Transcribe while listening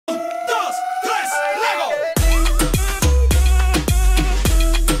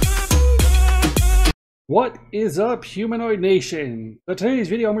What is up, Humanoid Nation? So today's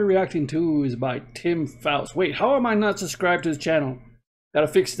video I'm reacting to is by Tim Foust. Wait, how am I not subscribed to his channel? Gotta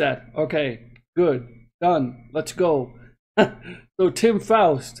fix that. Okay, good. Done. Let's go. So Tim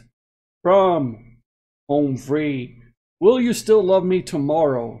Foust from Home Free. Will You Still Love Me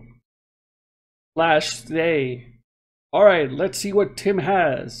Tomorrow? Last day. Alright, let's see what Tim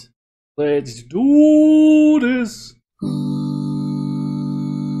has. Let's do this.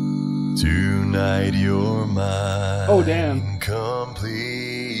 Tonight you're mine. Oh damn. Completely.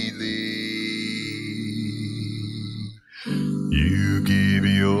 You give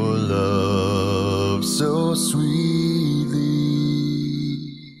your love so sweetly.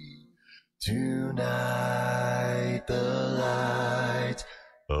 Tonight the light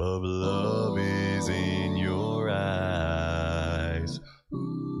of love is in your eyes.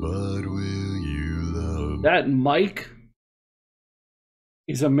 But will you love that mic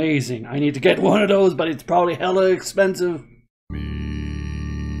is amazing. I need to get one of those, but it's probably hella expensive. me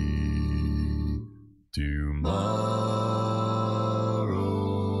tomorrow?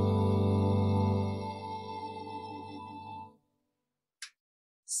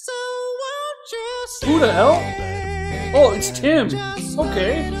 So won't you stay? Who the hell? Oh, it's Tim.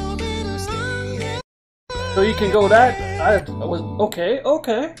 Okay. So you can go that. I was okay.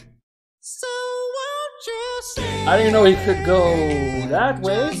 Okay. So won't you stay? I didn't know he could go that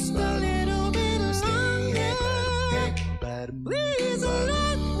way.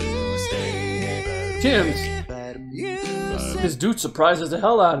 Tim's. This dude surprises the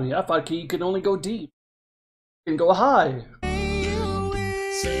hell out of me. I thought he could only go deep. He can go high.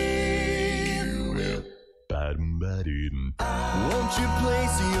 Won't you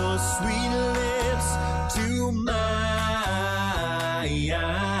place your sweet lips to mine?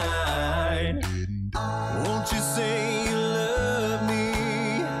 Won't you say you love me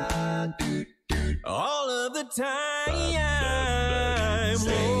all of the time?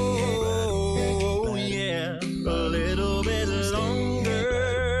 Oh yeah, a little bit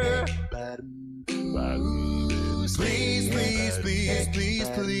longer. Please, please, please, please,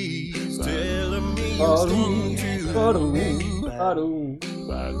 please tell me you're strong too.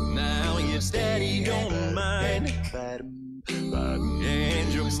 Now your daddy don't mind,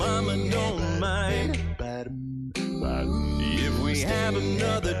 and your mama don't mind, if we have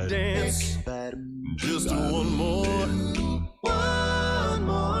another dance, just one more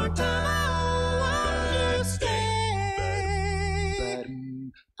time.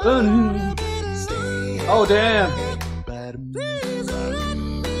 Oh damn.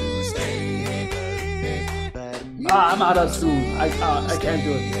 Ah, I'm out of tune. I can't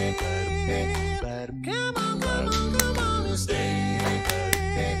do it.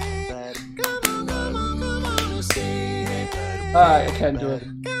 I can't do it.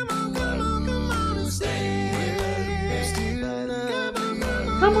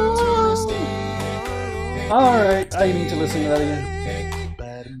 Come on. Alright, I need to listen to that again.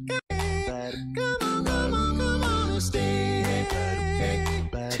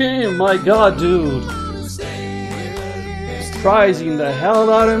 Tim, my god, dude. Surprising the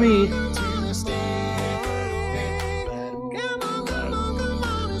hell out of me.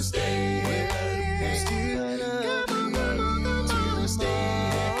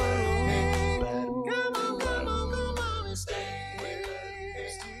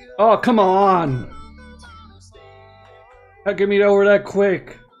 Oh, come on. How get me over that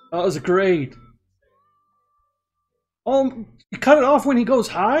quick? That was great. Oh, you cut it off when he goes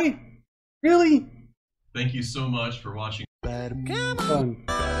high? Really? Thank you so much for watching. Fun.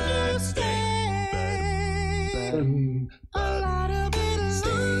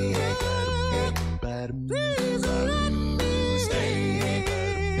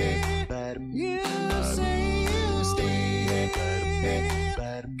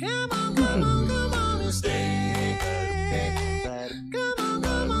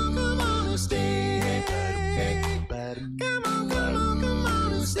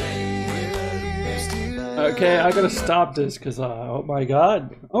 Okay, I gotta stop this because, oh my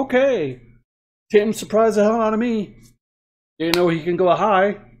god. Okay. Tim surprised the hell out of me. Didn't know he can go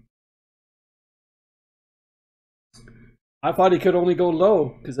high. I thought he could only go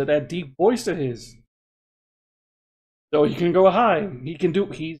low because of that deep voice of his. So he can go high. He can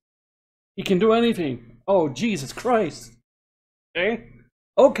do anything. Oh, Jesus Christ. Okay.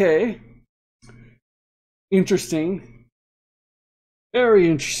 Okay. Interesting. Very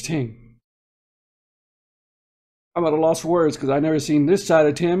interesting. I'm at a loss for words because I've never seen this side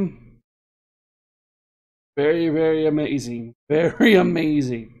of Tim. Very, very amazing. Very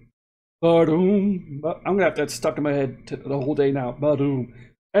amazing. Ba-doom. I'm gonna have that stuck in my head the whole day now. Ba-doom.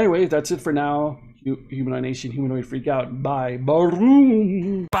 Anyways, that's it for now. Humanoid Nation, Humanoid Freak out. Bye.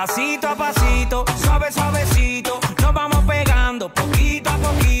 Baroom. Pasito a pasito, suave, suave.